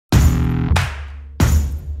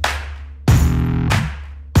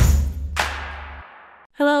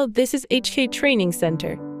Hello, this is HK Training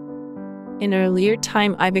Center. In earlier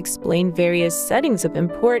time, I've explained various settings of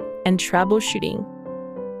import and troubleshooting.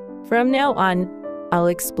 From now on, I'll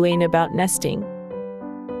explain about nesting.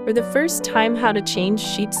 For the first time, how to change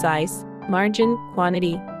sheet size, margin,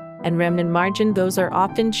 quantity, and remnant margin, those are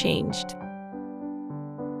often changed.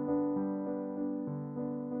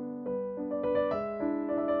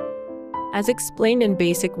 As explained in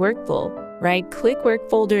basic workflow, right-click Work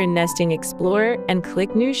folder in Nesting Explorer and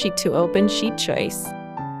click New Sheet to open Sheet Choice.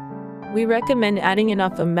 We recommend adding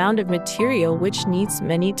enough amount of material which needs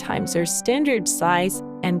many times our standard size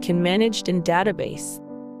and can managed in database.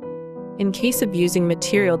 In case of using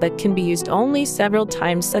material that can be used only several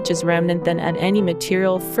times such as remnant, then add any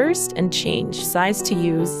material first and change size to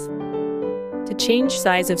use. To change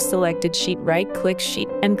size of selected sheet, right-click Sheet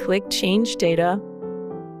and click Change Data.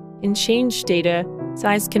 In Change Data,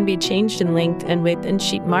 size can be changed in length and width, and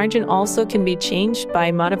sheet margin also can be changed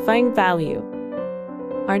by modifying value.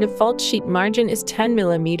 Our default sheet margin is 10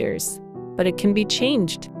 millimeters, but it can be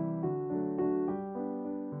changed.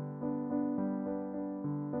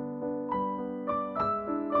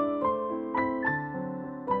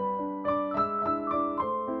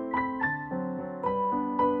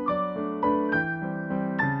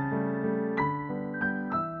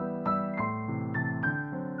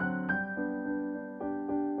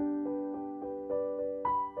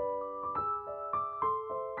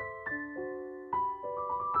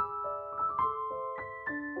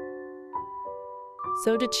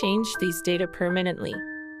 So to change these data permanently,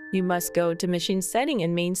 you must go to Machine Setting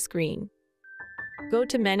in Main Screen. Go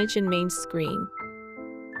to Manage in Main Screen.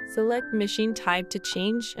 Select Machine Type to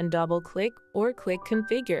change and double-click or click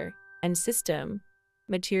Configure and System,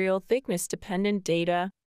 Material Thickness Dependent Data.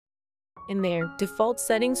 In there, default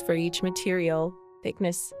settings for each material,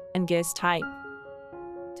 thickness, and gas type.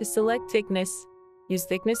 To select thickness, use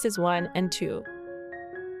thickness as 1 and 2.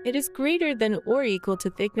 It is greater than or equal to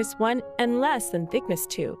thickness 1 and less than thickness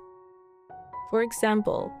 2. For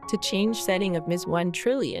example, to change setting of Ms 1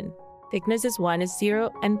 trillion, thickness is 1 is 0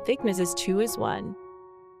 and thickness is 2 is 1.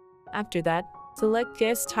 After that, select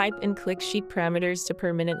gas type and click Sheet Parameters to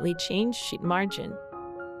permanently change sheet margin.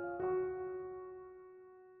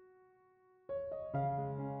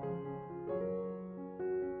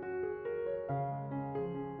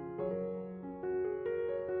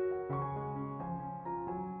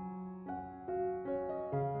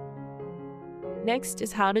 Next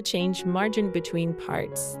is how to change margin between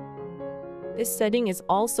parts. This setting is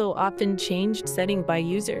also often changed setting by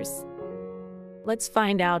users. Let's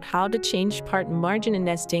find out how to change part margin in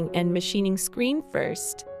Nesting and Machining Screen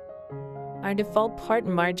first. Our default part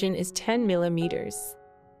margin is 10 millimeters.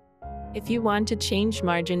 If you want to change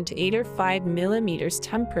margin to 8 or 5 millimeters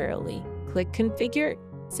temporarily, click Configure,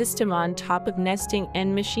 System on top of Nesting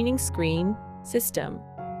and Machining Screen, System,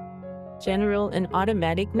 General and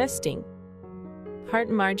Automatic Nesting. Part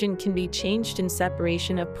margin can be changed in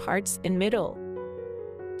separation of parts in middle.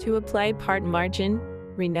 To apply part margin,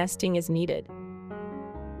 renesting is needed.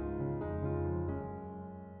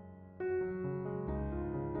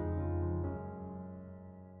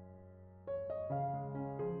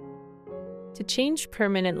 To change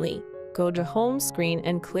permanently, go to Home screen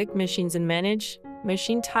and click Machines and Manage,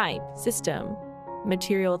 Machine Type, System,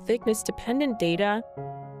 Material Thickness Dependent Data.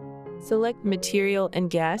 Select Material and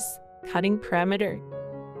Gas, Cutting Parameter.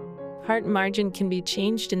 Part margin can be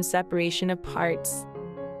changed in separation of parts.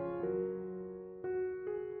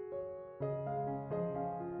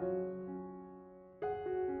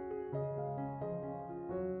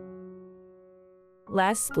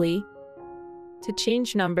 Lastly, to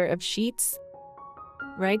change number of sheets,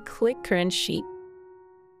 right-click Current Sheet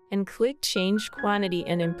and click Change Quantity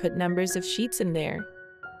and input numbers of sheets in there.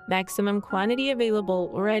 Maximum quantity available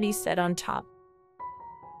already set on top.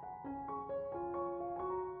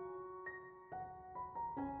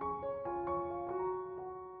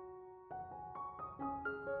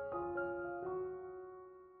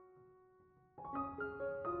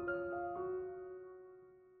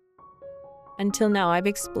 Until now, I've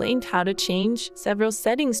explained how to change several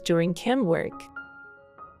settings during CAM work.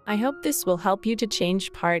 I hope this will help you to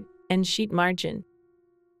change part and sheet margin.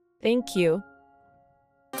 Thank you.